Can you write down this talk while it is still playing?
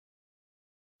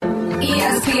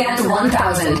ESPN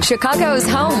 1000, Chicago's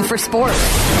home for sports.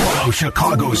 Follow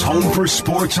Chicago's home for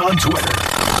sports on Twitter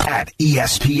at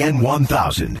ESPN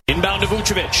 1000. Inbound to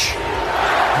Vucevic.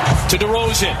 To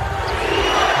DeRozan.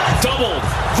 Doubled.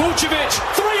 Vucevic.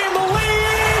 Three in the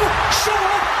lead.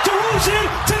 Shot.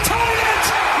 DeRozan to tie it.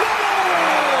 No!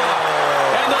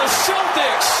 And the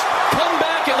Celtics come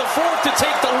back in the fourth to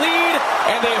take the lead,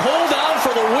 and they hold on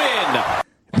for the win.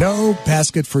 No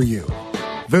basket for you.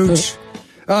 Vooch.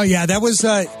 Oh, yeah, that was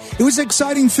it was an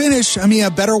exciting finish. I mean,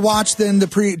 a better watch than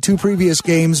the two previous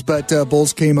games, but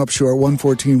Bulls came up short,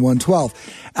 114-112.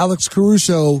 Alex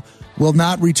Caruso will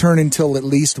not return until at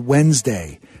least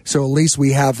Wednesday, so at least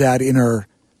we have that in our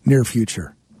near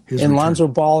future. And Lonzo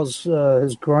Ball's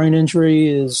his groin injury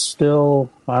is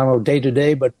still, I don't know, day to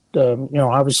day, but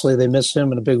obviously they miss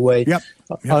him in a big way. Yep.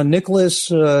 Nicholas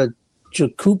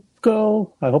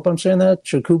Chakupko, I hope I'm saying that.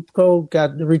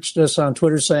 Chakupko reached us on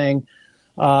Twitter saying,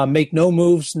 make no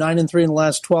moves, 9-3 in the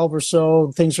last 12 or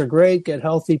so. Things are great. Get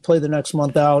healthy. Play the next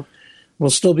month out.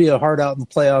 Will still be a hard out in the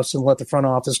playoffs, and let the front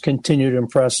office continue to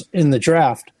impress in the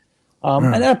draft.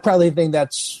 And I probably think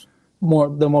that's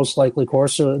the most likely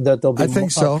course, that they'll be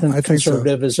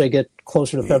conservative as they get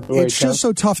closer to February. It's just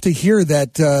so tough to hear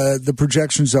that the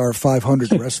projections are 500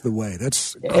 the rest of the way.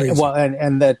 That's crazy. Well,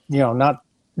 and that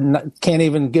can't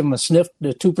even give them a sniff,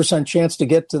 the 2% chance to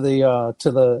get to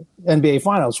the NBA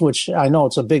Finals, which I know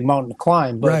it's a big mountain to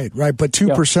climb. But, right. But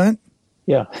 2%?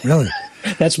 Yeah. Really?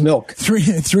 That's milk.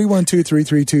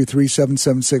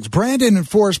 312-332-3776. Brandon in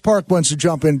Forest Park wants to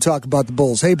jump in and talk about the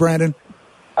Bulls. Hey, Brandon.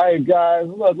 Hey, guys,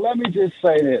 look, let me just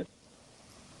say this.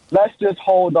 Let's just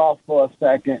hold off for a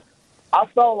second. I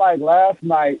felt like last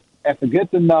night, and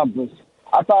forget the numbers,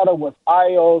 I thought it was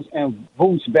Ayo's and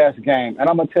Vooch's best game, and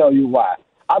I'm going to tell you why.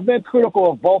 I've been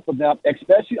critical of both of them,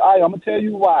 especially Ayo. I'm going to tell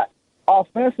you why.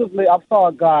 Offensively, I saw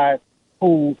a guy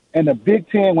who, in the Big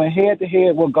Ten, went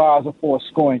head-to-head with Garza for a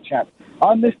scoring champion.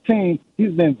 On this team,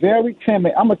 he's been very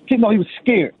timid. He was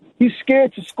scared. He's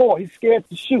scared to score. He's scared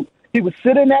to shoot. He would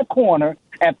sit in that corner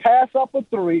and pass up a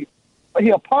three.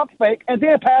 He'll pump fake and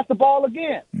then pass the ball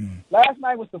again. Last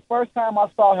night was the first time I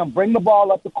saw him bring the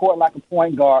ball up the court like a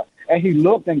point guard, and he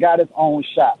looked and got his own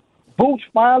shot. Vooch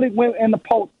finally went in the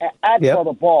post and asked for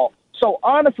the ball. So,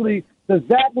 honestly, the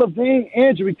Zach LaVine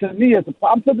injury to me,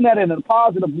 I'm looking at it in a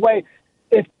positive way.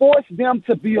 It forced them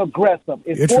to be aggressive.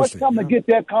 It forced them to get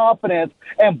their confidence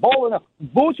and bowl.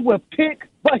 Vooch will pick,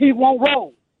 but he won't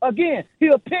roll. Again,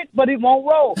 he'll pick, but he won't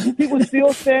roll. He was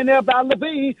still standing there by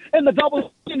LaVine, and the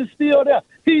double team is still there.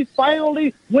 He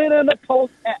finally went in the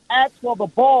post and asked for the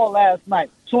ball last night.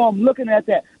 So I'm looking at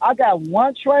that. I got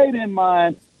one trade in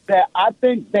mind that I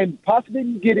think they possibly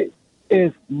can get it,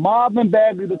 is Marvin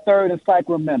Bagley III in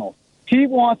Sacramento. He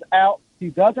wants out. He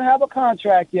doesn't have a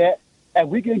contract yet, and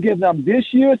we can give them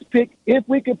this year's pick if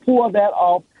we can pull that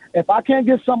off. If I can't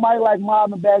get somebody like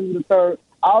Marvin Bagley III,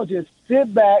 I'll just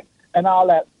sit back and I'll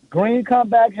let Green come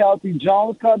back healthy,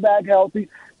 Jones come back healthy,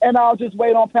 and I'll just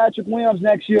wait on Patrick Williams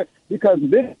next year because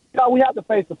we have to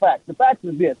face the facts. The fact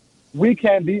is this. We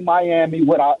can't beat Miami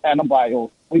without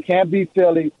Adebayo. We can't beat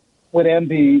Philly with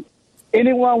Embiid.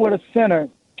 Anyone with a center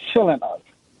killing us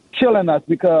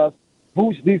because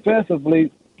Vooch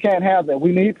defensively can't have that.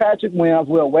 We need Patrick Williams.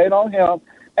 We'll wait on him,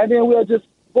 and then we'll just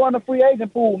go in the free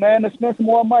agent pool, man, and spend some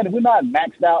more money. We're not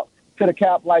maxed out to the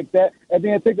cap like that. And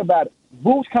then think about it.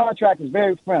 Vooch's contract is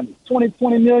very friendly.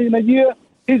 $20 million a year,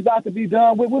 he's about to be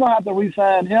done with. We don't have to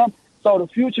re-sign him. So the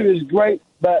future is great.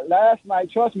 But last night,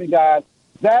 trust me, guys,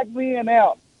 Zach being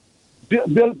out,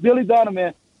 Billy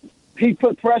Donovan, he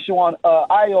put pressure on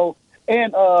Ayo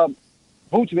and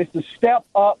Vucevic to step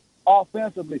up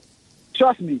offensively.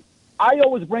 Trust me, Ayo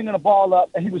was bringing the ball up,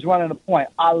 and he was running the point.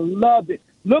 I loved it.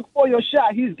 Look for your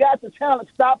shot. He's got the talent.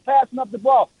 Stop passing up the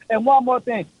ball. And one more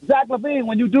thing, Zach LaVine,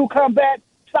 when you do come back,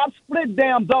 stop split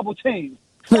damn double teams.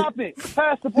 Stop it.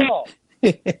 Pass the ball.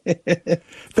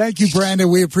 Thank you, Brandon.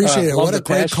 We appreciate it. What a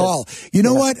great call. You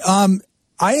know what?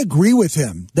 I agree with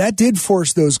him. That did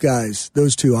force those guys,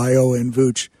 those two, Ayo and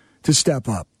Vooch, to step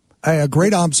up. A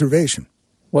great observation.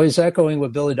 Well, he's echoing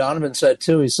what Billy Donovan said,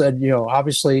 too. He said,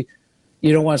 obviously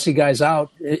you don't want to see guys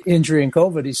out, injury and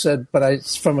COVID. He said, but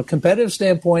from a competitive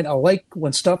standpoint, I like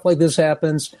when stuff like this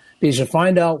happens because you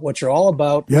find out what you're all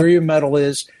about, where your medal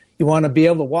is. You want to be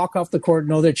able to walk off the court,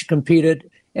 know that you competed,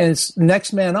 and it's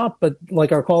next man up. But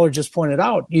like our caller just pointed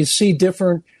out, you see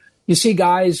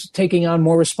guys taking on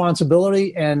more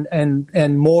responsibility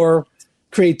and more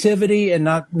creativity and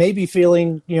not maybe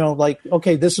feeling, like,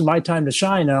 okay, this is my time to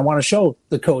shine, and I want to show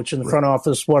the coach in the front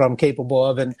office what I'm capable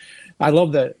of. And I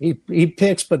love that he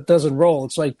picks but doesn't roll.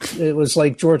 It was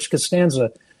like George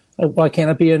Costanza Why can't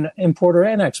it be an importer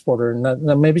and exporter? And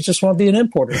maybe just want to be an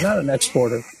importer, not an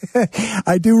exporter.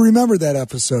 I do remember that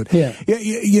episode. Yeah.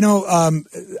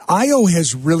 Io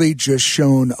has really just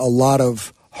shown a lot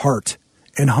of heart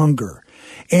and hunger.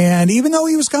 And even though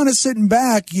he was kind of sitting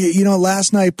back,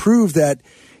 last night proved that,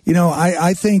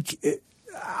 I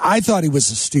thought he was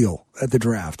a steal at the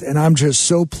draft. And I'm just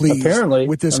so pleased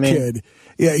with this kid.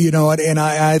 Yeah, and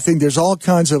I think there's all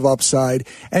kinds of upside.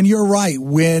 And you're right.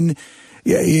 When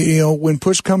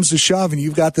push comes to shove and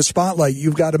you've got the spotlight,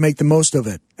 you've got to make the most of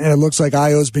it. And it looks like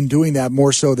Io's been doing that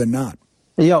more so than not.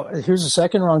 Here's a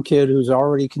second-round kid who's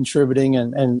already contributing,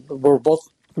 and we're both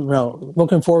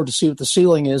looking forward to see what the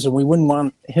ceiling is, and we wouldn't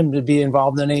want him to be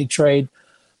involved in any trade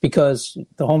because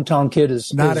the hometown kid is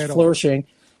flourishing.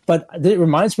 But it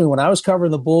reminds me when I was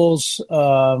covering the Bulls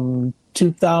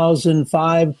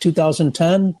 2005,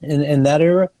 2010, in that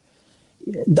era,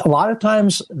 a lot of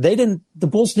times the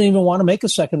Bulls didn't even want to make a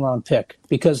second-round pick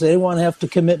because they didn't want to have to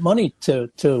commit money to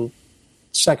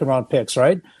second-round picks,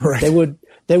 right? Right.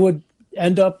 They would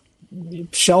end up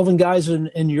shelving guys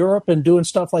in Europe and doing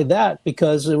stuff like that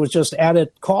because it was just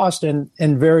added cost and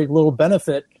very little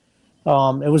benefit.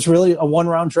 It was really a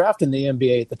one-round draft in the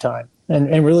NBA at the time.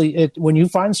 And really, when you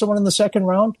find someone in the second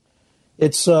round,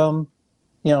 it's, someone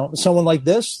like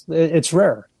this, it's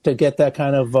rare to get that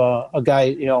kind of a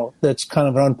guy, that's kind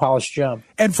of an unpolished gem.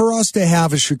 And for us to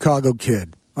have a Chicago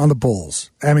kid on the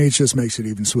Bulls, it just makes it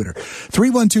even sweeter.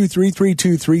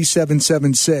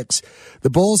 312-332-3776. The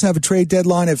Bulls have a trade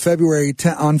deadline on February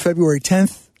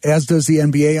 10th, as does the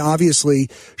NBA. Obviously,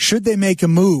 should they make a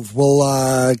move,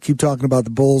 we'll keep talking about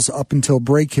the Bulls up until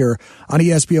break here on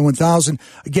ESPN 1000.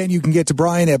 Again, you can get to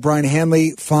Brian at Brian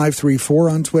Hanley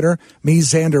 534 on Twitter. Me,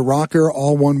 Xander Rocker,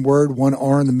 all one word, one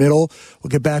R in the middle. We'll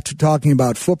get back to talking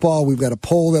about football. We've got a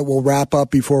poll that we'll wrap up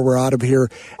before we're out of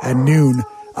here at noon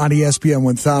on ESPN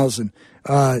 1000.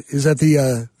 Is that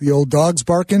the old dogs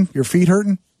barking? Your feet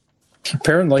hurting?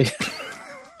 Apparently.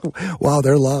 Wow,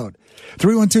 they're loud.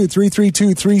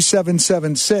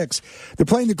 312-332-3776. They're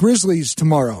playing the Grizzlies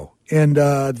tomorrow, and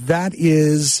that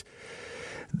is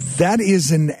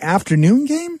an afternoon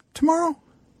game tomorrow?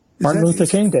 Martin Luther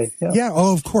King Day. Yeah.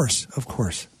 Oh, of course. I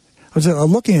was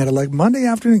looking at it like Monday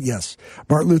afternoon. Yes,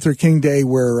 Martin Luther King Day,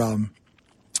 where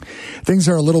things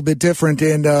are a little bit different,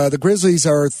 and the Grizzlies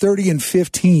are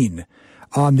 30-15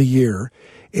 on the year.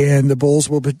 And the Bulls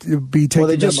will be taking. Well,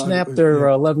 they just snapped their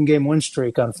 11-game win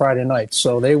streak on Friday night,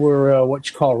 so they were what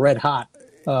you call red hot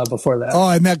before that. Oh,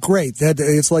 and that great.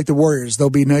 It's like the Warriors; they'll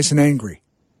be nice and angry.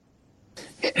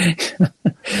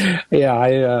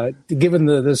 Yeah, given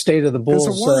the state of the Bulls,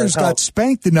 because the Warriors got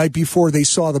spanked the night before they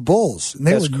saw the Bulls, and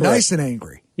they were nice and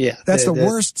angry. Yeah, that's the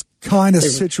worst kind of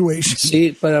situation.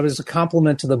 See, but it was a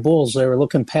compliment to the Bulls. They were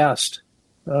looking past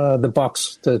the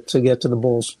Bucks to get to the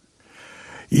Bulls.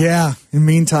 Yeah. In the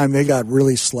meantime, they got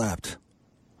really slapped.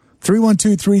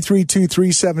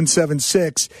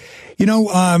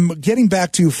 312-332-3776. Getting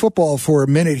back to football for a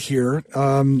minute here,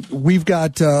 we've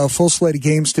got a full slate of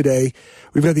games today.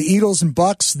 We've got the Eagles and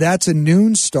Bucks. That's a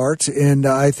noon start, and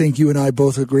I think you and I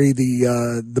both agree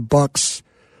the Bucks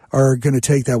are going to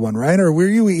take that one, right? Or were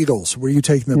you Eagles? Were you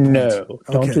taking the points? No,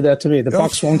 don't do that to me. The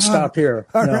Bucks won't stop here.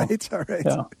 All no. right.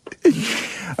 Yeah.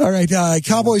 All right,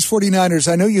 Cowboys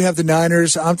 49ers. I know you have the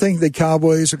Niners. I'm thinking the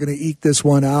Cowboys are going to eke this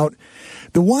one out.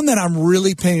 The one that I'm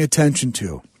really paying attention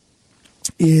to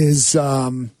is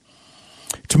tonight,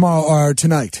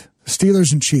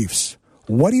 Steelers and Chiefs.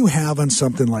 What do you have on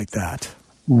something like that?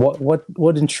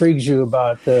 What intrigues you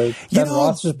about Ben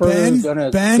Roethlisberger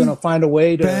going to find a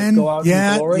way to go out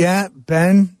in glory? Yeah,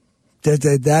 Ben.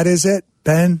 That is it,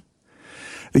 Ben.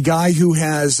 The guy who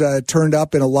has turned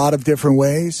up in a lot of different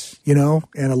ways, and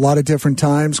a lot of different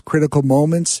times, critical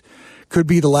moments. Could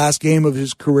be the last game of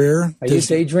his career. Are you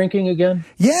day drinking again?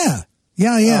 Yeah.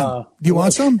 Do you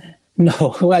want some?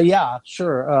 No. Well, yeah,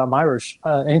 sure. I'm Irish.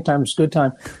 Anytime's a good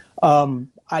time.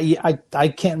 I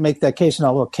can't make that case.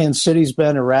 Now, look, Kansas City's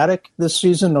been erratic this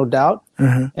season, no doubt.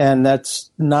 Mm-hmm. And that's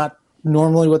not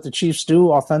normally what the Chiefs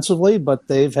do offensively, but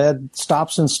they've had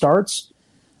stops and starts.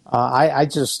 I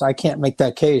can't make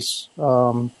that case.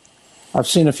 I've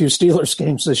seen a few Steelers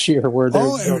games this year where they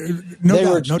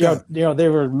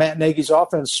were Matt Nagy's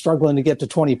offense struggling to get to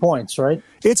 20 points, right?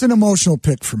 It's an emotional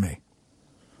pick for me.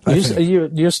 Are you a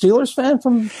Steelers fan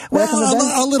from back in the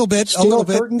day? A little bit.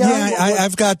 Yeah,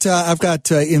 I've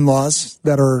got in-laws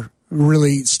that are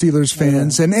really Steelers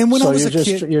fans. And when I was a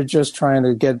kid, you're just trying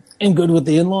to get in good with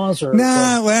the in-laws, or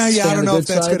I don't know if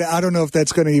that's gonna. I don't know if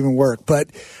that's gonna even work. But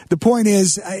the point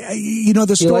is,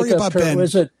 the story about Ben.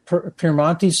 Was it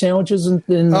Piemonte sandwiches in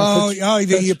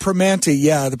the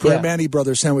Primanti, the Primanti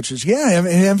brothers sandwiches. Yeah,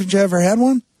 haven't you ever had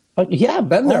one? Yeah, I've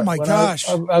been there. Oh my gosh!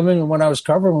 I mean, when I was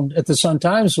covering at the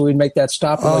Sun-Times, we'd make that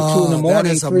stop at like 2 in the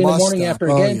morning, 3 in the morning after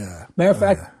a game. Yeah. Matter of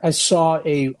fact, I saw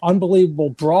a unbelievable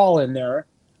brawl in there.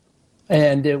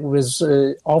 And it was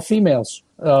all females.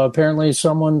 Apparently,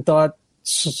 someone thought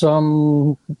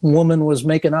some woman was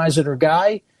making eyes at her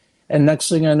guy. And next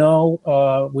thing I know,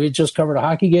 we had just covered a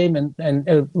hockey game, and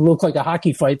it looked like a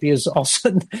hockey fight because all of a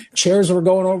sudden chairs were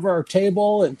going over our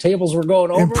table and tables were going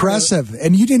over. Impressive.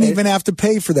 And you didn't even have to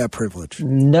pay for that privilege.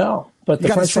 No. But the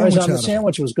french fries on the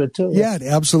sandwich was good, too. Yeah,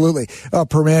 absolutely.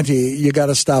 Primanti, you got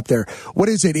to stop there. What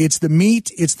is it? It's the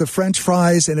meat, it's the french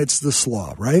fries, and it's the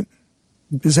slaw, right?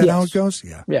 Is that how it goes?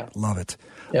 Yeah. Love it.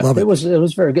 Yeah. Love it. It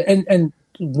was very good. And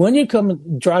when you come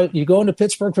and drive, you go into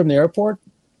Pittsburgh from the airport,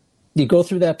 you go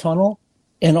through that tunnel,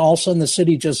 and all of a sudden the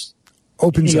city just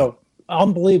opens up.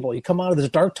 Unbelievable. You come out of this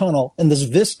dark tunnel and this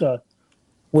vista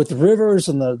with rivers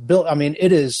and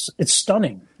it's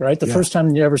stunning, right? The first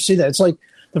time you ever see that. It's like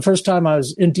the first time I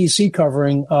was in D.C.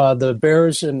 covering the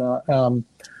Bears and the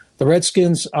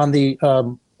Redskins on the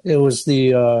it was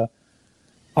the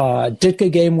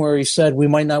Ditka game where he said we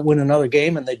might not win another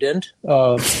game, and they didn't.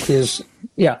 But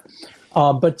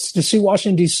to see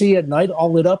Washington, D.C. at night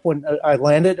all lit up when I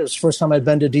landed, it was the first time I'd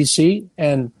been to D.C.,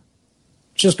 and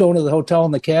just going to the hotel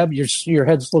in the cab, your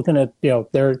head's looking at,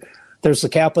 there's the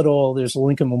Capitol, there's the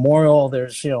Lincoln Memorial,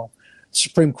 there's,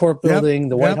 Supreme Court building,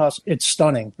 the White House. It's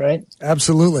stunning, right?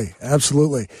 Absolutely.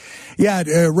 Yeah,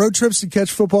 road trips to catch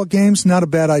football games, not a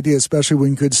bad idea, especially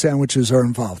when good sandwiches are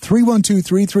involved.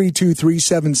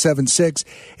 312-332-3776.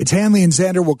 It's Hanley and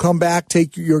Xander. We'll come back,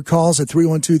 take your calls at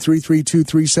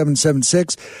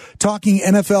 312-332-3776. Talking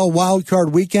NFL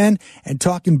wildcard weekend and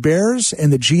talking Bears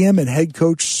and the GM and head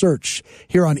coach search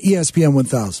here on ESPN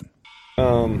 1000.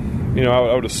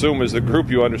 I would assume as a group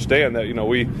you understand that,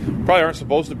 we probably aren't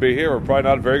supposed to be here. We're probably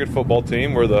not a very good football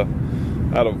team. We're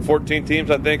out of 14 teams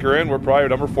I think are in, we're probably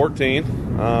number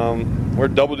 14. We're a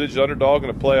double-digit underdog in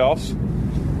the playoffs.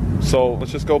 So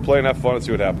let's just go play and have fun and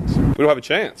see what happens. We don't have a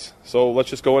chance, so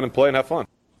let's just go in and play and have fun.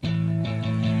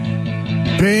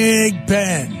 Big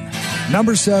Ben,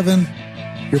 number 7,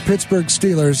 your Pittsburgh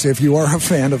Steelers, if you are a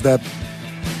fan of that.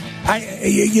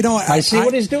 I see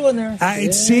what he's doing there.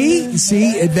 See,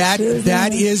 that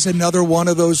is another one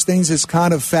of those things that's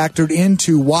kind of factored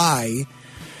into why.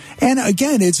 And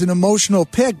again, it's an emotional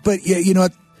pick, but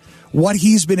what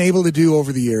he's been able to do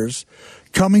over the years,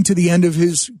 coming to the end of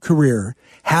his career,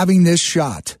 having this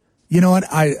shot. You know what?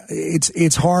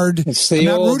 It's hard. I'm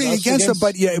not rooting against him,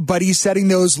 but he's setting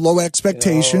those low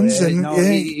expectations, he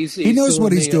knows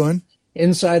what he's doing.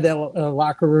 Inside that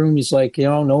locker room, he's like,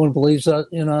 no one believes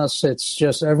in us. It's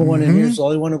just everyone in here is the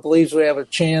only one who believes we have a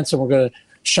chance, and we're going to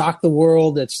shock the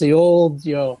world. It's the old,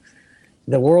 the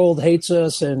world hates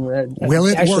us. And will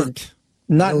it work?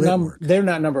 They're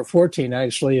not number 14,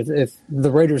 actually. If the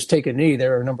Raiders take a knee,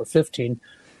 they're number 15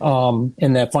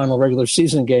 in that final regular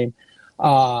season game.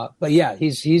 But yeah,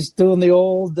 he's doing the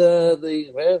old,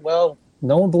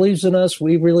 no one believes in us.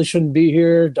 We really shouldn't be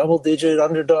here. Double-digit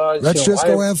underdogs. Let's just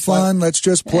go have fun. Let's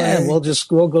just play. Yeah,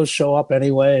 we'll go show up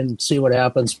anyway and see what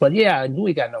happens. But yeah,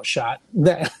 we got no shot.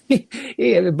 But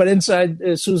inside,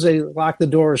 as soon as they lock the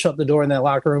door or shut the door in that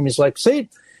locker room, he's like, "See,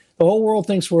 the whole world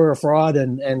thinks we're a fraud,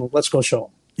 and let's go show them."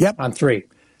 Yep, on 3.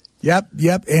 Yep,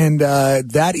 and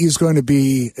that is going to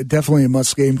be definitely a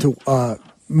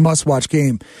must-watch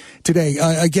game today.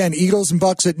 Again, Eagles and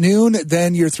Bucks at noon.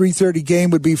 Then your 3:30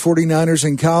 game would be 49ers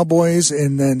and Cowboys,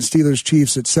 and then Steelers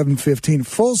Chiefs at 7:15.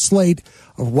 Full slate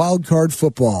of wild card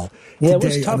football. Yeah, it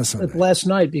was tough last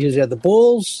night because you had the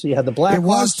Bulls, you had the Blackhawks. It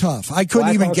was tough. I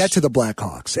couldn't even get to the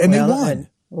Blackhawks, and they won.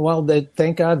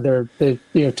 Thank God they're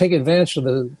taking advantage of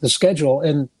the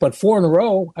schedule, but 4 in a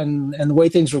row, and the way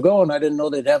things were going, I didn't know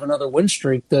they'd have another win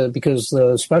streak because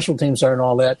the special teams aren't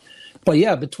all that. But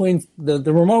yeah, between the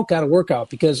remote got to work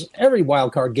out because every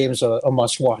wild card game is a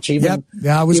must watch.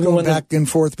 I was going back and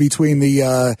forth between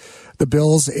the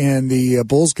Bills and the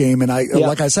Bulls game, and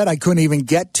like I said, I couldn't even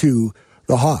get to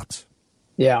the Hawks.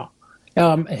 Yeah.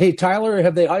 Hey, Tyler,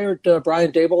 have they hired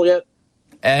Brian Daboll yet?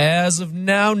 As of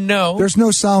now, no. There's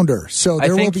no sounder, so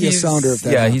there will be a sounder if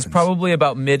that happens. He's probably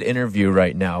about mid-interview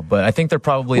right now, but I think they're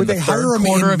probably in the third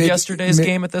quarter of yesterday's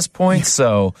game at this point.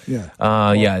 So,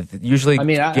 usually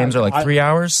games are like 3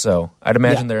 hours, so I'd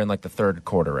imagine they're in like the third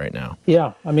quarter right now.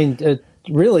 Yeah, I mean,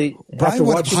 really, Brian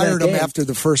would have hired him after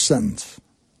the first sentence.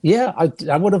 Yeah,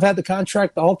 I would have had the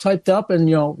contract all typed up, and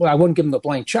I wouldn't give him the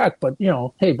blank check. But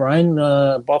hey, Brian,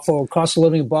 Buffalo, cost of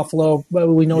living in Buffalo.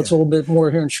 We know it's a little bit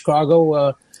more here in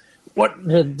Chicago.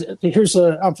 Here's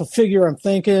a figure I'm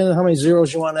thinking. How many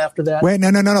zeros you want after that? Wait,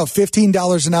 no.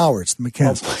 $15 an hour. It's the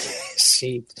mechanics.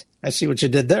 I see what you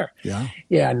did there. Yeah.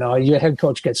 Yeah, no, your head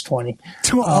coach gets 20.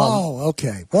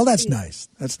 Okay. Well, that's nice.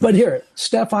 But here,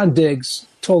 Stefon Diggs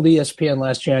told ESPN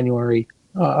last January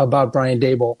about Brian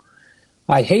Daboll.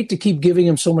 I hate to keep giving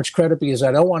him so much credit because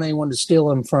I don't want anyone to steal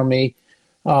him from me.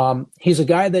 He's a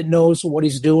guy that knows what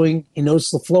he's doing. He knows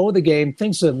the flow of the game,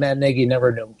 things that Matt Nagy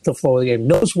never knew, the flow of the game.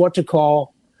 Knows what to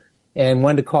call and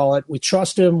when to call it. We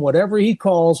trust him. Whatever he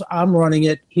calls, I'm running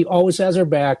it. He always has our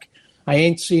back. I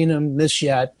ain't seen him miss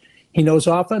yet. He knows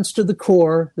offense to the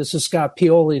core. This is Scott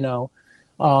Pioli now.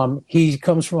 He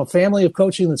comes from a family of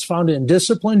coaching that's founded in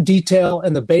discipline, detail,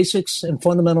 and the basics and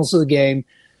fundamentals of the game.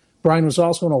 Brian was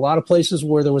also in a lot of places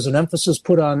where there was an emphasis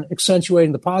put on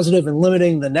accentuating the positive and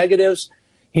limiting the negatives.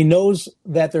 He knows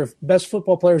that their best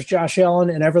football player is Josh Allen,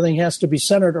 and everything has to be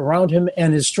centered around him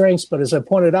and his strengths. But as I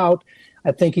pointed out,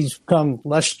 I think he's become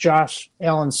less Josh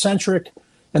Allen-centric,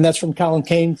 and that's from Colin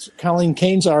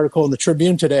Kane's article in the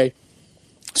Tribune today.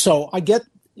 So I get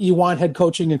you want head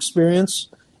coaching experience,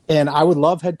 and I would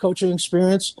love head coaching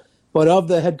experience, but of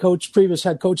the previous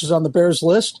head coaches on the Bears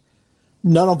list,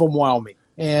 none of them wow me.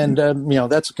 And,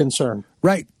 that's a concern.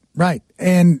 Right.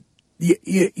 And,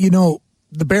 the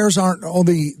Bears aren't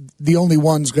the only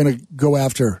ones going to go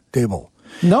after Daboll.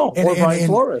 No, or Brian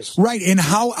Flores. Right. And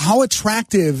how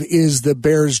attractive is the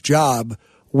Bears' job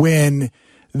when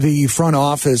the front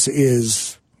office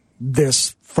is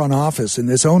this front office and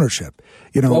this ownership?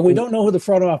 Well, we don't know who the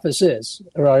front office is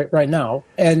right now.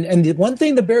 And the one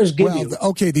thing the Bears give you.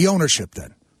 Okay, the ownership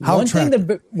then. One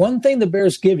thing the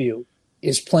Bears give you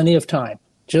is plenty of time.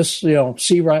 Just,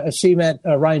 see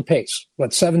Ryan Pace,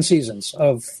 7 seasons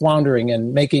of floundering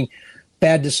and making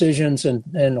bad decisions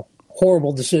and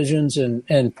horrible decisions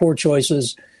and poor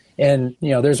choices. And,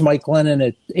 there's Mike Glennon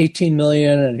at $18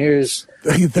 million, and here's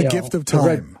the gift of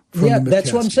time.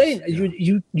 That's what I'm saying.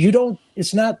 You don't,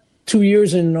 it's not 2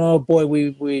 years and, oh boy,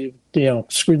 we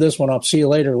screwed this one up. See you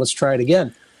later. Let's try it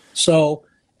again. So,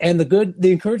 and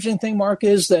the encouraging thing, Mark,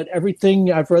 is that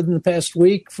everything I've read in the past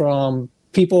week from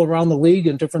people around the league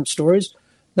and different stories,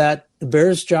 that the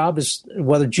Bears' job is,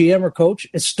 whether GM or coach,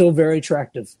 is still very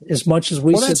attractive. As much as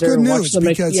we sit there and watch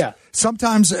them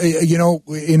sometimes,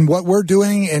 in what we're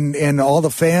doing and all the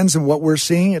fans and what we're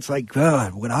seeing, it's like,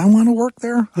 God, would I want to work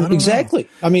there? Exactly.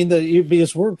 I mean,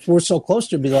 because we're so close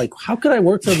to be like, how could I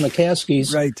work for the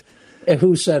McCaskies? Right.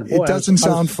 Who said, boy, it doesn't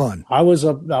sound fun. I was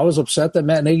upset that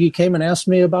Matt Nagy came and asked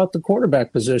me about the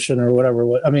quarterback position or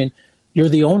whatever. I mean, you're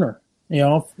the owner. I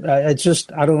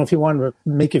don't know if he wanted to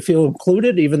make you feel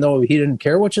included, even though he didn't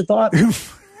care what you thought.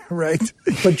 Right.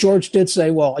 But George did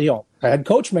say, well, a head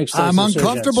coach makes those decisions.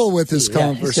 Uncomfortable with this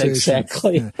conversation.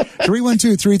 Exactly.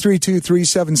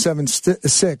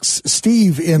 312-332-3776.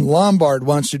 Steve in Lombard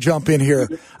wants to jump in here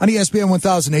on ESPN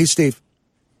 1000. Hey, Steve.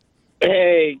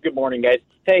 Hey, good morning, guys.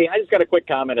 Hey, I just got a quick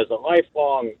comment. As a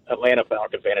lifelong Atlanta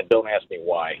Falcon fan, and don't ask me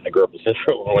why. I grew up in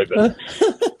Central Illinois, but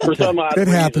for some odd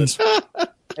reason, happens.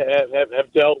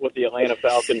 Have dealt with the Atlanta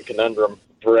Falcon conundrum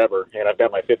forever, and I've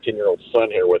got my 15-year-old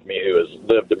son here with me who has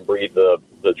lived and breathed the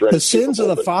dreaded. The sins of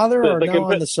the father are now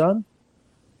on the son?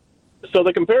 So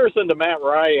the comparison to Matt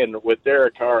Ryan with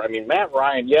Derek Carr, I mean, Matt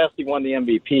Ryan, yes, he won the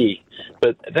MVP,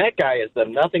 but that guy has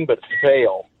done nothing but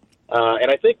fail.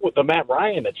 And I think with the Matt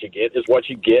Ryan that you get is what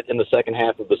you get in the second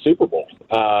half of the Super Bowl.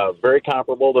 Very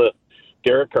comparable to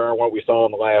Derek Carr and what we saw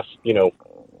in the last,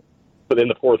 but in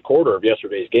the fourth quarter of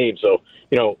yesterday's game. So,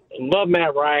 love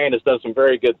Matt Ryan, has done some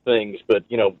very good things, but,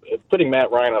 putting Matt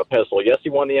Ryan on a pedestal, yes, he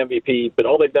won the MVP, but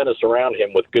all they've done is surround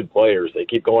him with good players. They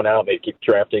keep going out and they keep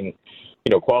drafting,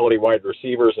 quality wide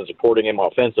receivers and supporting him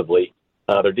offensively.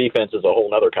 Their defense is a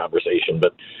whole other conversation,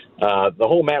 but the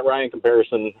whole Matt Ryan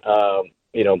comparison,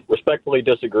 respectfully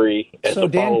disagree. As so a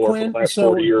follower for the last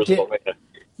 40 years of Atlanta.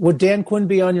 Would Dan Quinn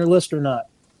be on your list or not?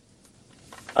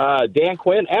 Dan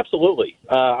Quinn, absolutely.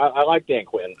 I like Dan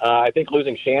Quinn. I think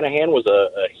losing Shanahan was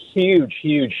a huge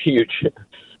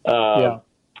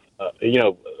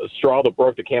straw that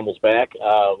broke the camel's back.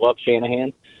 Love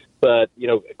Shanahan. But,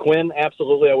 Quinn,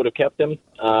 absolutely, I would have kept him.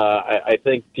 I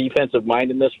think defensive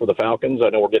mindedness for the Falcons. I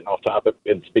know we're getting off topic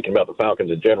and speaking about the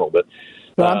Falcons in general, but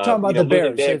I'm talking about the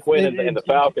Bears. Dan Quinn and the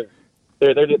Falcons.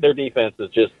 their defense is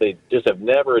they just have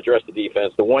never addressed the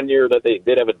defense. The one year that they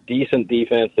did have a decent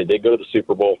defense, they did go to the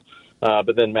Super Bowl.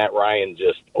 But then Matt Ryan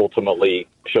just ultimately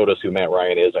showed us who Matt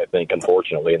Ryan is, I think,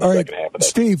 unfortunately, in the second half of that.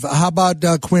 Steve, how about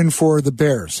Quinn for the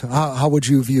Bears? How would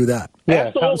you view that?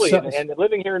 Yeah, absolutely. And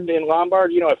living here in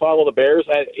Lombard, I follow the Bears.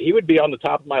 He would be on the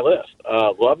top of my list.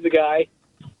 Love the guy.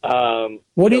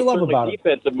 What do you love about him?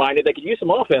 Defensive minded. They could use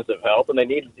some offensive help, and they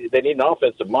need an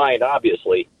offensive mind,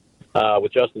 obviously,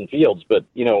 with Justin Fields. But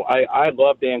I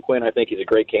love Dan Quinn. I think he's a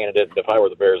great candidate. If I were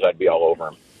the Bears, I'd be all over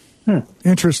him.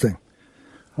 Interesting.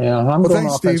 Yeah, I'm going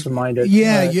offensive minded.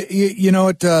 Yeah, you know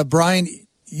what, Brian,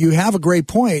 you have a great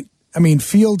point. I mean,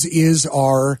 Fields is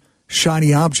our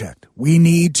shiny object. We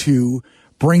need to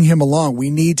bring him along. We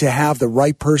need to have the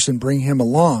right person bring him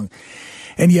along.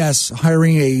 And yes,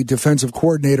 hiring a defensive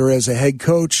coordinator as a head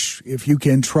coach, if you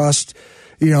can trust,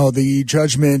 the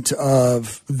judgment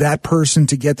of that person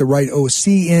to get the right OC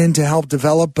in to help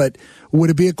develop, but would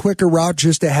it be a quicker route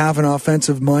just to have an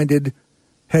offensive-minded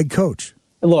head coach?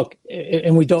 Look,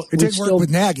 and we don't. It didn't work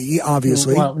with Nagy,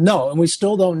 obviously. Well, no, and we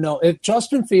still don't know if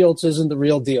Justin Fields isn't the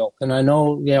real deal. And I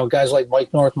know, guys like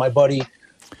Mike North, my buddy,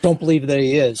 don't believe that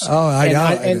he is. Oh, I know.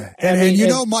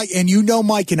 And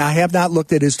Mike, and I have not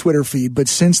looked at his Twitter feed, but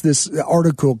since this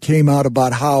article came out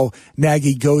about how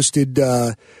Nagy ghosted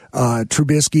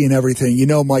Trubisky and everything,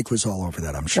 Mike was all over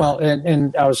that, I'm sure. Well,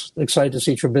 and I was excited to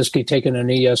see Trubisky taking a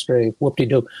knee yesterday.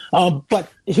 Whoop-de-doo.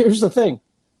 But here's the thing.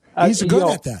 He's good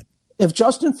at that. If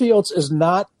Justin Fields is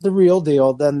not the real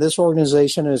deal, then this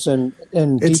organization is in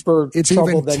deeper trouble. It's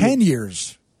even 10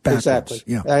 years backwards. Exactly.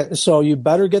 Yeah. So you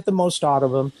better get the most out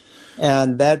of him,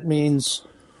 and that means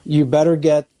you better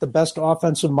get the best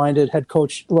offensive-minded head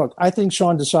coach. Look, I think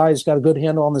Sean Desai's got a good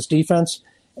handle on this defense,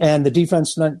 and the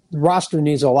defense roster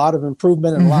needs a lot of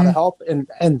improvement and a lot of help. And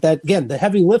that, again, the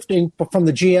heavy lifting from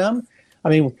the GM, I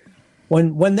mean,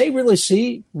 when they really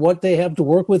see what they have to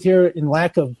work with here in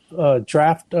lack of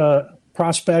draft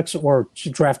prospects or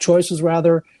draft choices,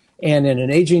 rather, and in an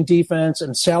aging defense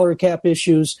and salary cap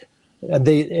issues,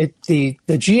 the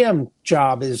GM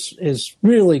job is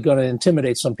really going to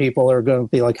intimidate some people. They're going to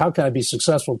be like, how can I be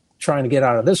successful trying to get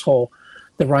out of this hole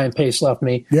that Ryan Pace left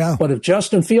me? Yeah. But if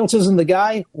Justin Fields isn't the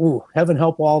guy, heaven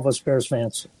help all of us Bears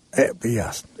fans.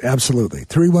 Yes, absolutely.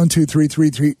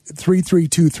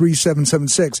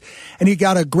 312-332-3776. And you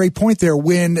got a great point there.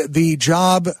 When the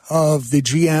job of the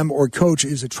GM or coach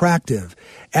is attractive,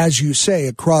 as you say,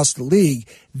 across the league,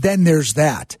 then there's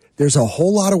that. There's a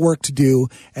whole lot of work to do,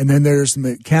 and then there's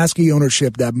the McCaskey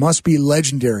ownership that must be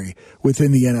legendary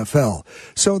within the NFL.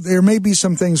 So there may be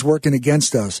some things working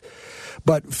against us,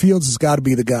 but Fields has got to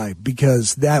be the guy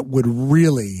because that would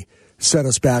really set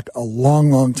us back a long,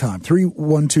 long time.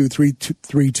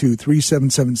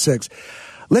 312-332-3776.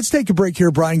 Let's take a break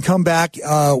here, Brian. Come back.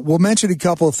 We'll mention a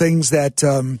couple of things that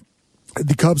the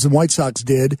Cubs and White Sox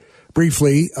did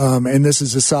briefly, and this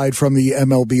is aside from the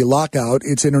MLB lockout.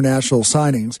 It's international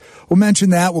signings. We'll mention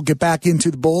that. We'll get back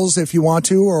into the Bulls if you want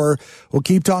to, or we'll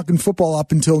keep talking football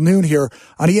up until noon here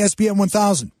on ESPN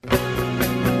 1000.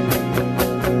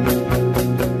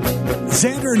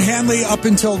 Xander and Hanley up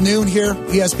until noon here,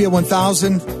 ESPN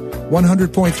 1000,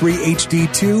 100.3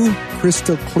 HD2,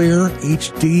 crystal clear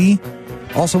HD,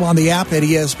 also on the app at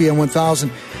ESPN 1000.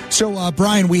 So,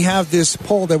 Brian, we have this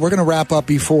poll that we're going to wrap up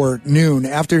before noon.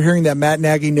 After hearing that Matt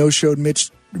Nagy no-showed Mitch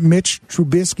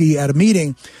Trubisky at a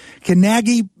meeting, can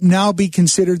Nagy now be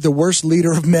considered the worst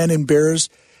leader of men in Bears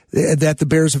that the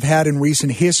Bears have had in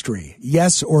recent history?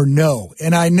 Yes or no?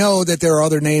 And I know that there are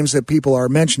other names that people are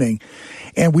mentioning,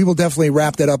 and we will definitely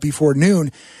wrap that up before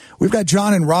noon. We've got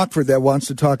John in Rockford that wants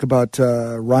to talk about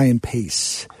Ryan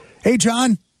Pace. Hey,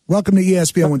 John, welcome to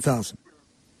ESPN 1000.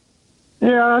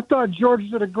 Yeah, I thought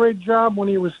George did a great job when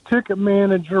he was ticket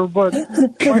manager, but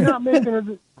by not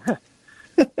making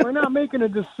a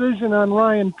decision on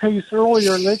Ryan Pace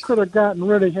earlier, they could have gotten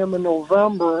rid of him in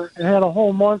November and had a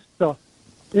whole month to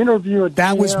interview a GM.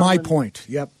 That was my point.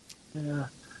 Yep. Yeah.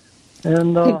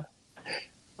 And I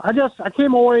guess I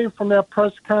came away from that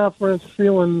press conference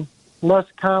feeling less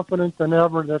confident than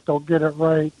ever that they'll get it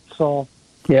right. So.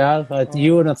 Yeah,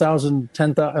 you and 10,000,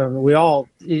 we all,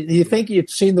 you think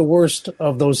you've seen the worst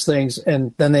of those things,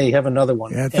 and then they have another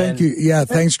one. Yeah, thank you. Yeah,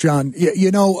 thanks, John.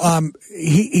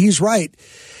 He's right.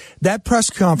 That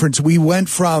press conference, we went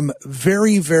from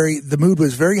the mood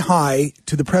was very high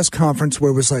to the press conference where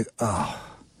it was like,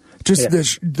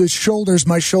 the shoulders,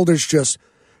 my shoulders just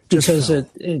because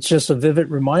it's just a vivid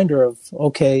reminder of,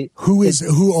 okay. Who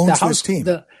owns this team?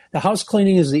 The house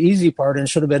cleaning is the easy part and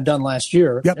should have been done last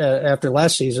year after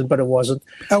last season, but it wasn't.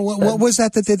 What was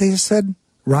that they said?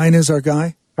 Ryan is our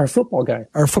guy? Our football guy.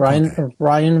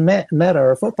 Ryan Meta,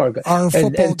 our football guy. Our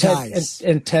football guys.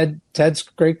 And Ted's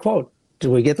great quote.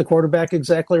 Do we get the quarterback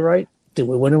exactly right? Did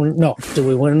we win? No. Did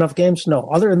we win enough games? No.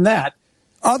 Other than that,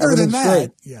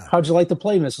 yeah. How'd you like to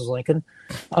play, Mrs. Lincoln?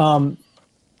 I'll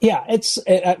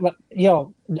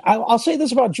say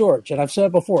this about George, and I've said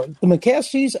it before. The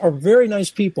McCaskeys are very nice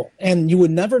people, and you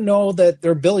would never know that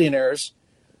they're billionaires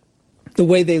the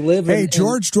way they live. Hey,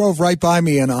 George drove right by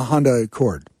me in a Honda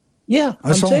Accord. Yeah,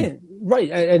 I'm saying. Right,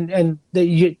 and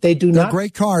they do not. They're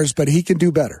great cars, but he can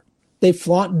do better. They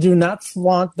do not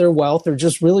flaunt their wealth. They're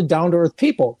just really down-to-earth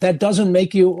people. That doesn't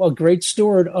make you a great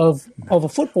steward of a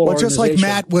football organization. Just like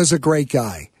Matt was a great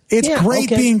guy. It's great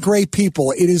being great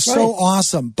people. It is so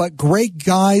awesome. But great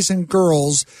guys and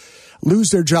girls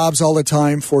lose their jobs all the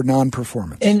time for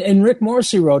non-performance. And Rick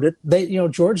Morrissey wrote it.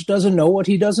 George doesn't know what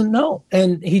he doesn't know.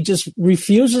 And he just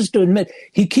refuses to admit.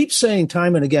 He keeps saying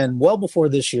time and again, well before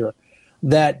this year,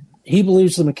 that he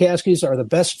believes the McCaskeys are the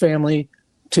best family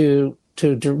to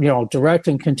direct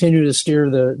and continue to steer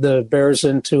the Bears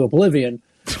into oblivion.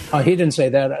 He didn't say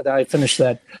that. I finished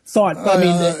that thought.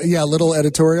 A little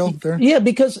editorial there. Yeah,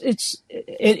 because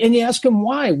and you ask him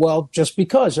why. Well, just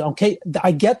because. Okay,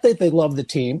 I get that they love the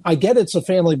team. I get it's a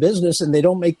family business, and they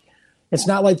don't make. It's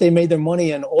not like they made their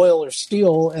money in oil or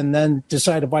steel and then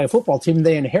decided to buy a football team.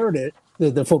 They inherited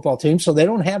the football team, so they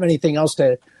don't have anything else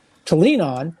to lean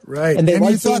on. Right. And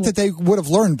you thought that they would have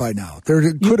learned by now.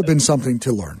 There could have been something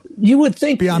to learn. You would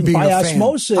think beyond being by a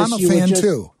osmosis. Fan. I'm a fan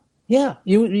too. Yeah,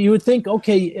 you would think,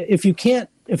 okay, if you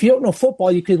don't know football,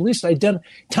 you could at least identify.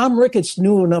 Tom Ricketts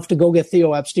knew enough to go get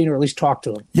Theo Epstein or at least talk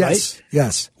to him. Yes, right?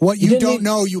 Yes. What you don't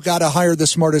know, you got to hire the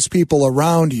smartest people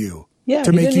around you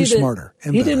to make you smarter.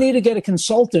 He didn't need to get a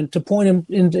consultant to point him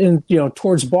in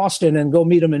towards Boston and go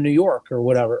meet him in New York or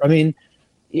whatever. I mean,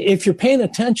 if you're paying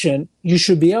attention, you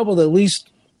should be able to at least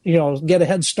get a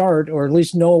head start or at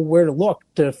least know where to look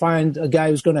to find a guy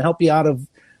who's going to help you out of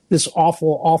this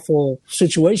awful, awful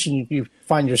situation you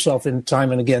find yourself in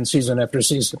time and again, season after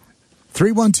season.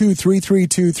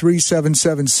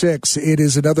 312-332-3776. It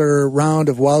is another round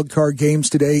of wild card games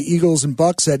today. Eagles and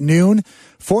Bucks at noon.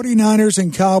 49ers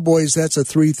and Cowboys, that's a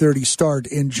 3:30 start.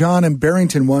 And John in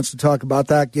Barrington wants to talk about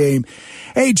that game.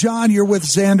 Hey, John, you're with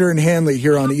Xander and Hanley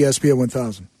here on ESPN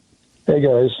 1000. Hey,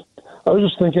 guys. I was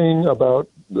just thinking about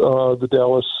the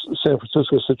Dallas-San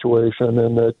Francisco situation,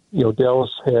 and that Dallas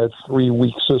had 3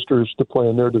 weak sisters to play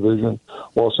in their division,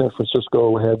 while San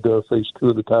Francisco had to face 2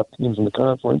 of the top teams in the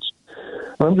conference.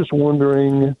 I'm just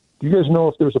wondering, do you guys know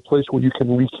if there's a place where you can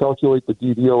recalculate the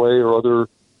DVOA or other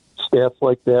stats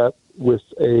like that with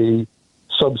a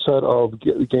subset of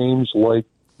games, like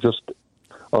just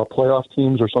playoff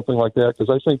teams or something like that? Because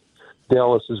I think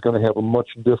Dallas is going to have a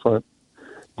much different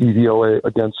DVOA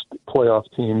against playoff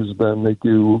teams than they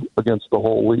do against the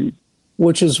whole league.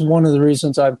 Which is one of the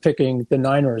reasons I'm picking the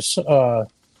Niners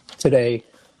today.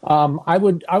 I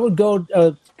would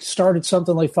go start at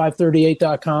something like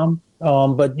 538.com,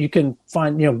 but you can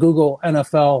find Google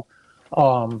NFL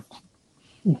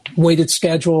weighted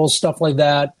schedules, stuff like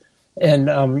that,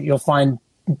 and you'll find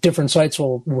different sites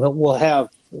will have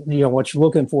what you're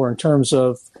looking for in terms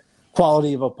of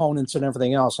quality of opponents and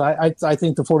everything else. I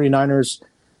think the 49ers,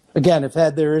 again, have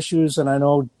had their issues, and I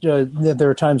know that there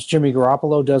are times Jimmy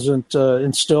Garoppolo doesn't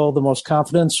instill the most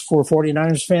confidence for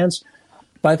 49ers fans.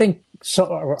 But I think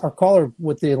our caller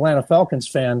with the Atlanta Falcons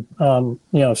fan,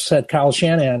 said Kyle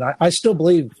Shanahan. I still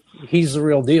believe he's the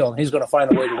real deal, and he's going to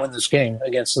find a way to win this game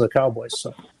against the Cowboys.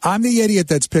 So. I'm the idiot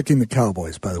that's picking the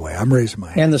Cowboys, by the way. I'm raising my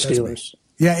hand. And the Steelers.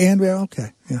 Yeah,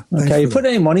 okay. Yeah. Okay, you put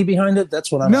any money behind it?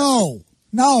 That's what I'm asking.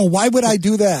 No, why would I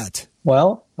do that?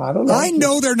 Well, I don't know. I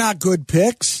know they're not good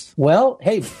picks. Well,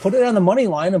 hey, put it on the money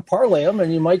line and parlay them,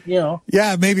 and you might, Yeah,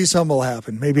 maybe something will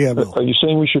happen. Maybe I will. Are you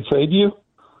saying we should fade you?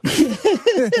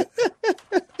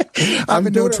 I have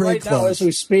a no trade clause now as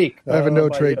we speak. I have a no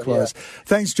trade clause. Yeah.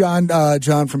 Thanks, John.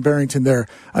 John from Barrington there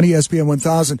on ESPN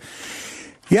 1000.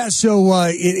 Yeah, so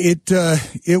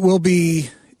it will be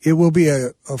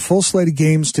a full slate of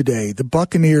games today. The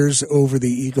Buccaneers over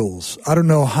the Eagles. I don't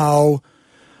know how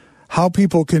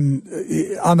people can,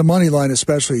 on the money line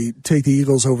especially, take the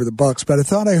Eagles over the Bucs, but I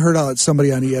thought I heard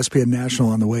somebody on ESPN National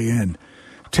on the way in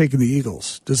taking the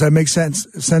Eagles. Does that make sense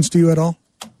to you at all?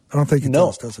 I don't think it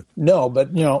does it? No, but,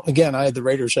 again, I had the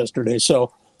Raiders yesterday.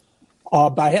 So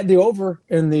I had the over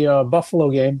in the Buffalo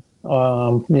game.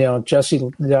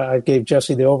 Jesse, I gave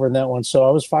Jesse the over in that one. So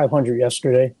I was 500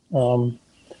 yesterday. And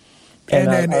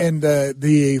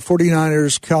the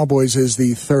 49ers Cowboys is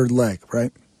the third leg,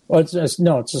 right? Well, it's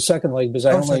the second leg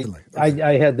because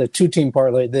I had the 2-team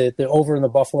parlay, the over in the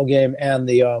Buffalo game and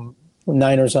the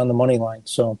Niners on the money line.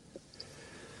 So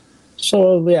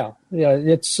So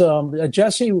it's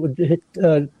Jesse.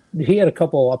 He had a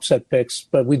couple upset picks,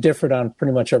 but we differed on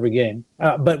pretty much every game.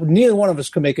 But neither one of us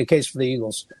could make a case for the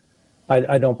Eagles.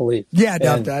 I don't believe. Yeah,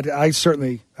 I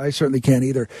certainly can't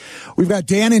either. We've got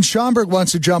Dan in Schaumburg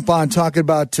wants to jump on talking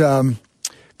about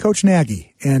Coach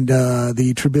Nagy and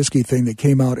the Trubisky thing that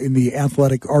came out in the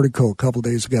Athletic article a couple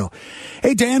days ago.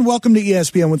 Hey, Dan, welcome to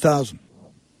ESPN 1000.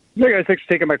 Yeah, guys, thanks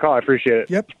for taking my call. I appreciate it.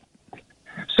 Yep.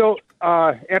 So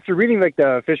after reading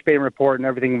the Fishbane report and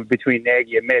everything between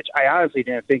Nagy and Mitch, I honestly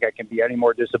didn't think I can be any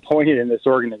more disappointed in this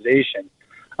organization.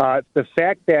 The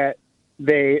fact that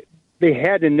they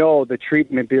had to know the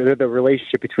treatment, the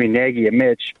relationship between Nagy and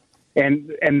Mitch,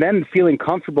 and then feeling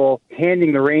comfortable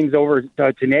handing the reins over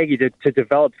to Nagy to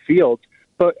develop Fields.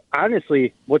 But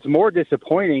honestly, what's more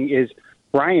disappointing is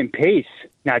Ryan Pace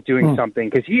not doing something,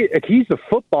 because he's the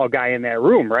football guy in that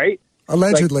room, right?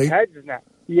 Allegedly. Ted's not.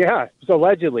 Yeah, so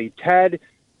allegedly. Ted,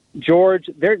 George,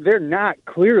 they're not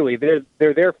clearly. They're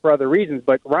there for other reasons,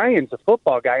 but Ryan's a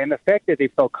football guy, and the fact that they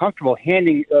felt comfortable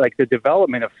handing the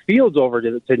development of Fields over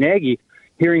to Nagy,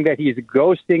 hearing that he's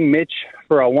ghosting Mitch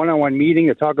for a one-on-one meeting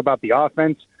to talk about the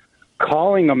offense,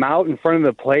 calling him out in front of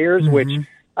the players, which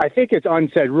I think it's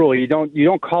unsaid rule. You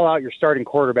don't call out your starting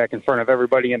quarterback in front of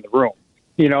everybody in the room.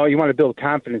 You want to build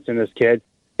confidence in this kid,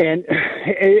 and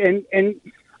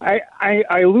I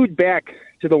allude back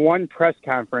to the one press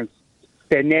conference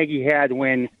that Nagy had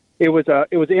when it was an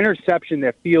interception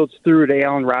that Fields threw to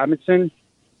Allen Robinson.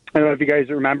 I don't know if you guys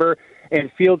remember.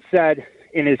 And Fields said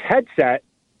in his headset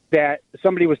that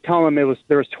somebody was telling him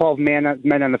there was 12 men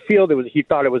on the field. He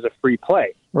thought it was a free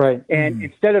play. Right. And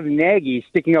instead of Nagy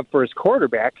sticking up for his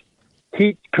quarterback,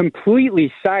 he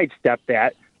completely sidestepped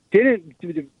that. Did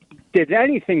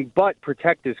anything but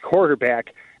protect his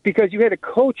quarterback, because you had a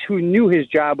coach who knew his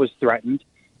job was threatened.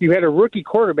 You had a rookie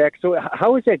quarterback. So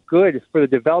how is that good for the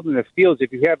development of Fields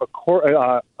if you have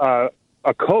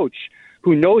a coach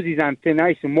who knows he's on thin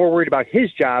ice and more worried about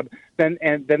his job than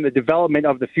the development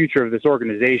of the future of this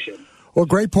organization? Well,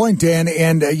 great point, Dan.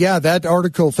 And that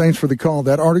article, thanks for the call.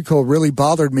 That article really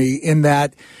bothered me in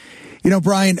that,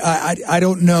 Brian, I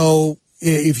don't know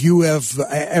if you have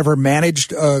ever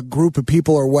managed a group of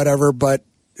people or whatever, but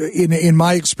in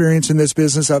my experience in this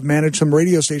business, I've managed some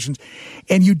radio stations,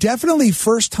 and you definitely,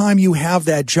 first time you have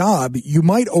that job, you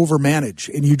might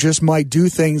overmanage, and you just might do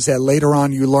things that later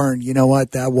on you learn, you know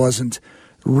what, that wasn't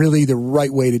really the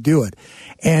right way to do it.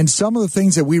 And some of the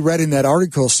things that we read in that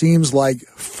article seems like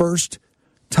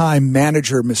first-time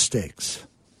manager mistakes.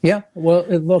 Yeah, well,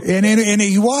 and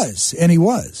he was.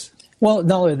 Well,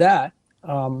 not only that,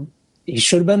 he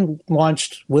should have been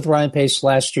launched with Ryan Pace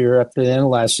last year after the end of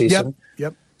last season.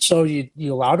 Yep. So you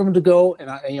allowed him to go, and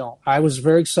I was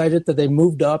very excited that they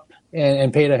moved up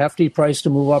and paid a hefty price to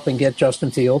move up and get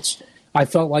Justin Fields. I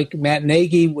felt like Matt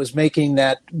Nagy was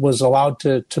allowed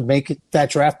to make that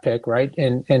draft pick, right,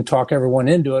 and talk everyone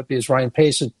into it, because Ryan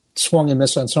Pace had swung and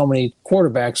missed on so many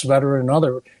quarterbacks, veteran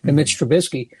and Mitch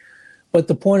Trubisky. But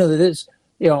the point of it is,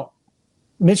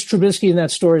 Mitch Trubisky in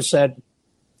that story said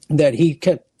that he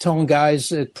kept telling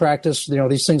guys at practice,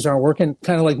 these things aren't working,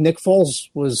 kind of like Nick Foles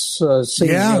was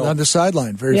saying. Yeah, on the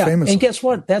sideline, very famous. And guess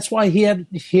what? That's why he had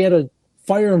to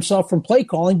fire himself from play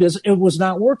calling, because it was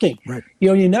not working. Right.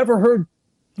 You never heard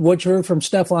what you heard from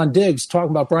Stephon Diggs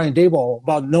talking about Brian Daboll,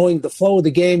 about knowing the flow of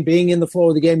the game, being in the flow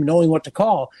of the game, knowing what to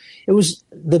call. It was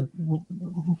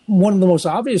one of the most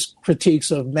obvious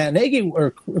critiques of Matt Nagy,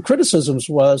 or criticisms,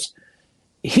 was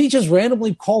he just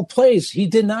randomly called plays. He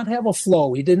did not have a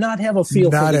flow. He did not have a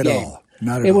feel for the game.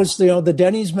 Not at all. It was the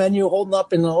Denny's menu holding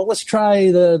up, and let's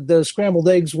try the scrambled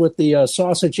eggs with the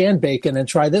sausage and bacon, and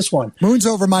try this one. Moon's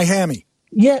over my hammy.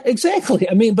 Yeah, exactly.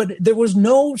 I mean, but there was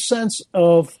no sense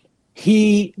of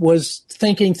he was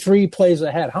thinking 3 plays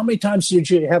ahead. How many times did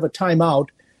you have a timeout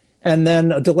and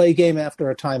then a delay game after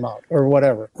a timeout or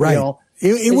whatever? Right.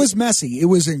 It was messy. It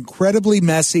was incredibly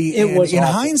messy. It was in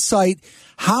awful. Hindsight,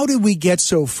 how did we get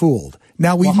so fooled?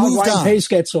 Now we moved on. How did Ryan Pace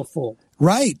get so fooled?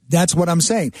 Right. That's what I'm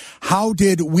saying. How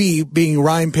did we, being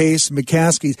Ryan Pace,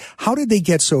 McCaskey, how did they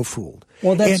get so fooled?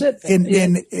 Well, that's it.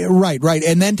 Right.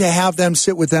 And then to have them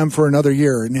sit with them for another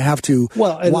year and have to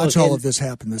watch all of this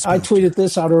happen. I tweeted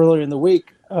this out earlier in the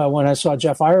week when I saw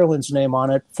Jeff Ireland's name on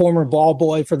it, former ball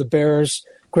boy for the Bears.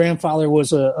 Grandfather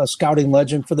was a scouting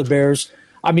legend for the Bears.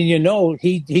 I mean,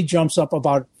 he jumps up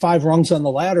about 5 rungs on the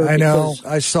ladder. I know.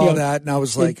 I saw that, and I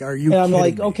was like, are you kidding me? And I'm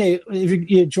like, okay,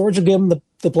 if George will give him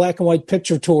the black and white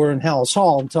picture tour in Hallis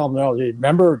Hall and tell him, do you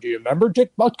remember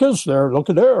Dick Butkus there? Look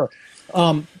at there.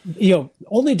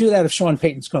 Only do that if Sean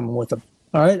Payton's coming with him.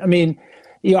 All right. I mean,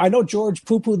 I know George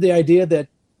poo-pooed the idea that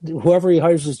whoever he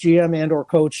hires as GM and or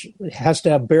coach has to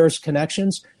have Bears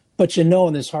connections. But in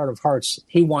his heart of hearts,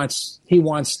 he wants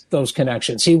those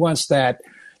connections. He wants that,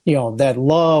 that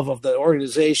love of the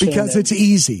organization because it's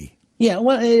easy. Yeah,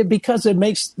 well, because it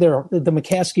makes the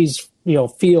McCaskies,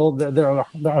 feel that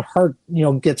their heart,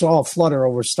 gets all flutter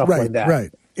over stuff like that.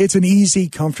 Right. It's an easy,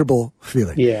 comfortable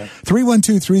feeling. Yeah.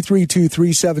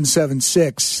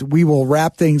 312-332-3776. We will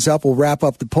wrap things up. We'll wrap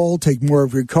up the poll, take more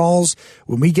of your calls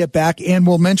when we get back, and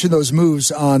we'll mention those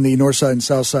moves on the north side and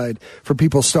south side for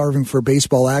people starving for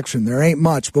baseball action. There ain't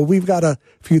much, but we've got a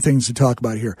few things to talk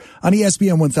about here on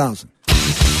ESPN 1000.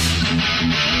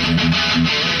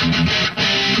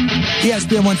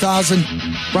 ESPN 1000,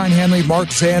 Brian Hanley, Mark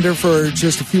Zander for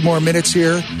just a few more minutes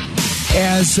here.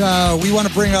 As we want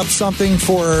to bring up something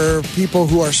for people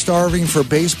who are starving for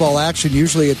baseball action.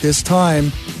 Usually at this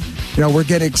time, we're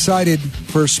getting excited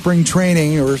for spring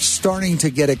training or starting to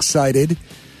get excited.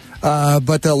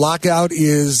 But the lockout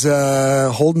is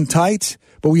holding tight.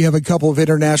 But we have a couple of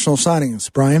international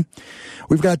signings, Brian.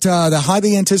 We've got the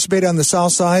highly anticipated on the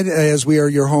south side, as we are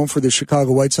your home for the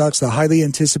Chicago White Sox, the highly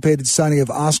anticipated signing of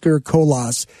Oscar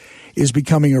Colas is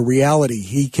becoming a reality.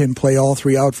 He can play all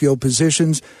three outfield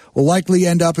positions, will likely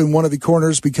end up in one of the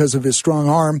corners because of his strong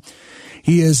arm.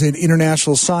 He is an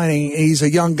international signing. He's a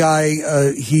young guy.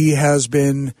 He has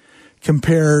been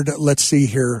compared, let's see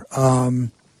here.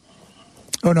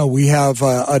 We have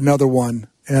another one.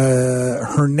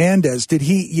 Hernandez.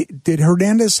 Did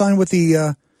Hernandez sign with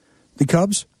the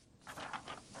Cubs?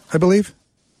 I believe.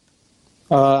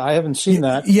 I haven't seen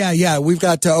that. Yeah. We've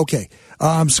got, okay.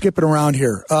 I'm skipping around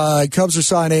here. Cubs are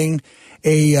signing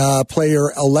a player,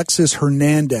 Alexis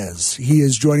Hernandez. He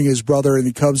is joining his brother in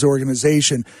the Cubs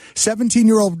organization.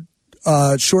 17-year-old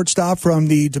shortstop from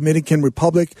the Dominican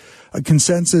Republic, a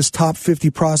consensus top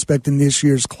 50 prospect in this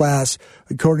year's class,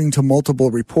 according to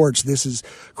multiple reports. This is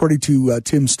according to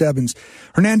Tim Stebbins.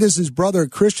 Hernandez's brother,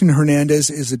 Christian Hernandez,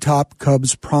 is a top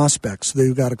Cubs prospect. So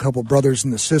they've got a couple brothers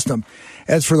in the system.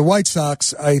 As for the White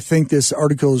Sox, I think this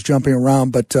article is jumping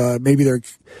around, but maybe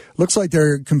looks like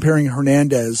they're comparing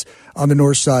Hernandez on the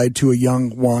north side to a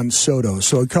young Juan Soto.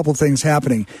 So a couple things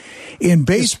happening. In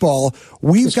baseball,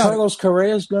 we've got... Carlos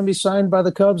Correa is going to be signed by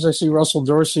the Cubs. I see Russell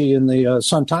Dorsey in the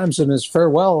Sun-Times in his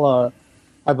farewell,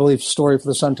 I believe, story for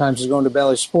the Sun-Times is going to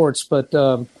Bally Sports. But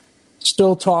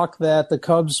still talk that the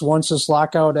Cubs, once this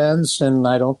lockout ends, and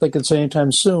I don't think it's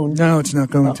anytime soon. No, it's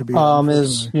not going to be.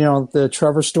 The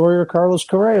Trevor Story or Carlos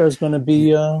Correa is going to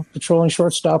be patrolling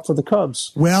shortstop for the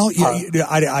Cubs. Well,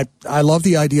 I love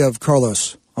the idea of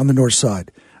Carlos on the north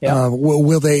side. Yeah.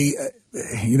 Will they,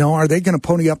 are they going to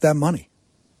pony up that money?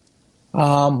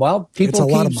 People it's a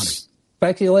lot of money.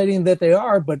 Speculating that they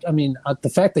are, but I mean, the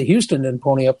fact that Houston didn't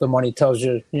pony up the money tells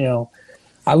you,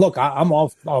 I'm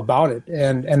all about it,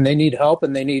 and they need help,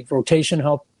 and they need rotation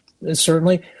help.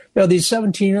 Certainly, these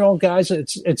 17-year-old guys.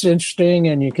 It's interesting,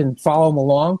 and you can follow them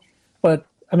along. But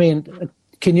I mean,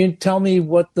 can you tell me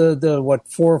what the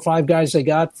 4 or 5 guys they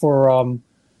got from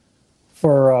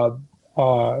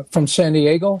San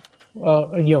Diego?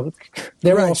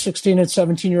 They're all 16 and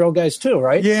 17-year-old guys too,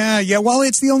 right? Yeah. Well,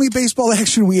 it's the only baseball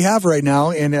action we have right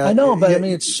now, and I know, but I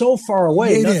mean, it's so far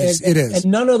away. It is. And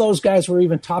none of those guys were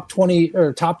even top 20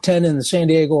 or top 10 in the San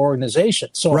Diego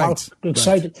organization. So how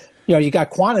excited? Right. You got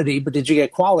quantity, but did you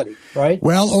get quality? Right.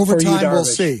 Well, over time we'll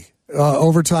see.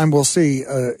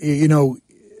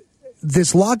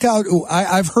 This lockout.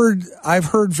 I've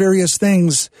heard various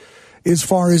things. As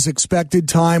far as expected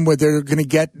time, where they're going to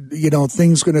get,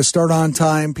 things going to start on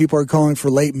time. People are calling for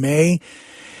late May.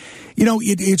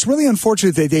 It's really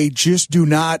unfortunate that they just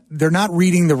they're not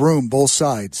reading the room, both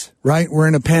sides, right? We're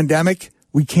in a pandemic.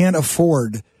 They cannot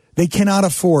afford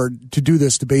to do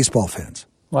this to baseball fans.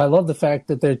 Well, I love the fact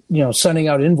that they're, sending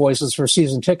out invoices for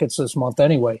season tickets this month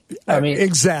anyway. I mean,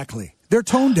 exactly. They're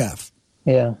tone deaf.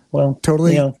 Yeah, well,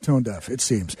 totally tone deaf, it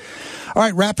seems. All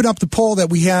right, wrapping up the poll that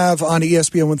we have on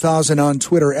ESPN 1000 on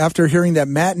Twitter. After hearing that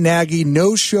Matt Nagy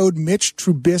no-showed Mitch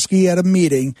Trubisky at a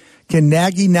meeting, can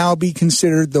Nagy now be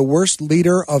considered the worst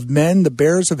leader of men the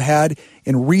Bears have had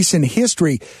in recent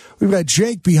history? We've got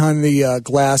Jake behind the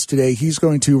glass today. He's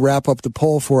going to wrap up the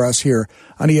poll for us here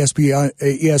on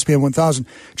ESPN 1000.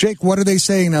 Jake, what are they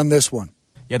saying on this one?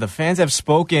 Yeah, the fans have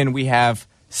spoken. We have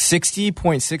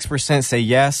 60.6% say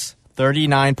yes.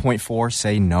 39.4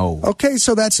 say no. Okay,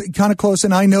 so that's kind of close.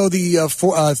 And I know the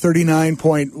 39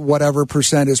 point whatever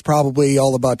percent is probably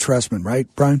all about Trestman, right,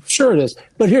 Brian? Sure it is.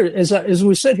 But here, as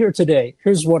we sit here today,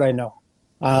 here's what I know.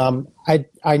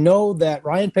 I know that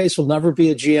Ryan Pace will never be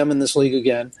a GM in this league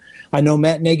again. I know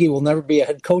Matt Nagy will never be a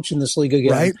head coach in this league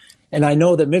again. Right. And I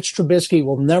know that Mitch Trubisky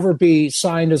will never be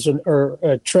signed as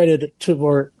traded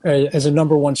as a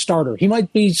number one starter. He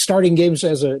might be starting games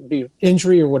as a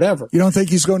injury or whatever. You don't think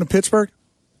he's going to Pittsburgh?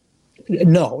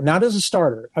 No, not as a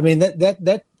starter. I mean,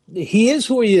 that he is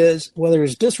who he is, whether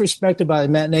he's disrespected by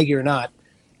Matt Nagy or not.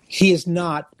 He is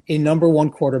not a number one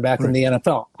quarterback in the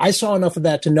NFL. I saw enough of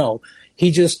that to know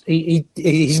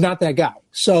he's not that guy.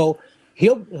 So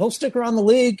he'll stick around the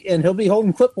league and he'll be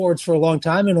holding clipboards for a long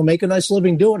time and he'll make a nice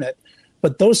living doing it.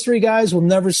 But those three guys will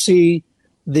never see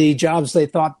the jobs they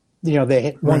thought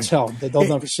they once held. They'll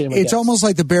never see them again. It's almost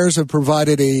like the Bears have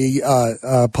provided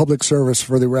a public service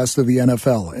for the rest of the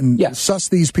NFL and suss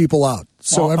these people out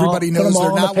so everybody knows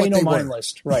they're not what they were.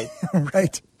 List. Right.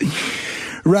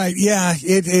 Right. Yeah.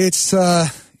 It's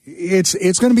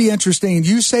going to be interesting.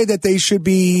 You say that they should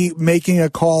be making a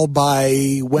call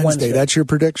by Wednesday. That's your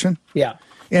prediction? Yeah.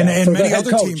 And many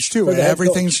other teams too.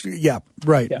 Everything's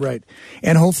right.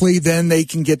 And hopefully then they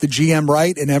can get the GM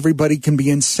right and everybody can be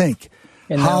in sync.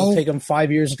 And that'll take them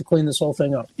 5 years to clean this whole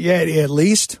thing up. Yeah, at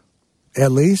least.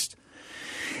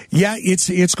 Yeah,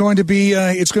 it's going to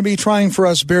be trying for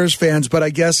us Bears fans, but I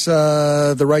guess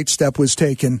the right step was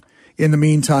taken in the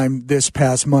meantime this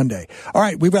past Monday. All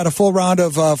right, we've got a full round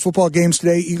of football games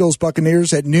today. Eagles,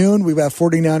 Buccaneers at noon. We've got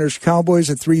 49ers, Cowboys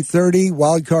at 3:30.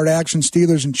 Wild card action,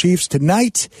 Steelers and Chiefs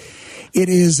tonight. It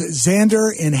is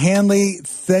Xander and Hanley.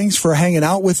 Thanks for hanging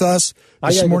out with us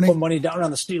this morning. I got to put money down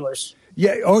on the Steelers.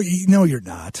 Yeah. Oh, no, you're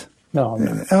not. No, I'm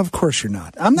not. Of course you're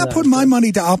not. I'm not putting my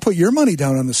money down. I'll put your money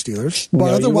down on the Steelers.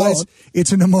 But otherwise,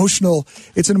 it's an emotional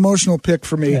pick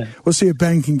for me. Yeah. We'll see if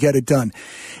Ben can get it done.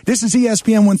 This is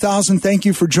ESPN 1000. Thank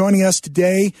you for joining us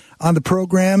today on the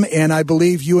program. And I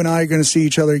believe you and I are going to see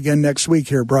each other again next week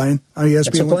here, Brian, on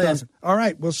ESPN 1000. All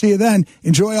right. We'll see you then.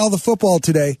 Enjoy all the football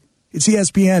today. It's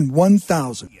ESPN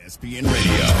 1000. ESPN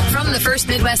Radio. From the First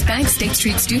Midwest Bank State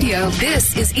Street Studio,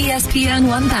 this is ESPN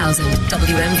 1000.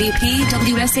 WMVP,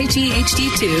 WSHE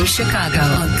HD2, Chicago.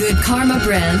 A Good Karma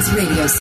Brands radio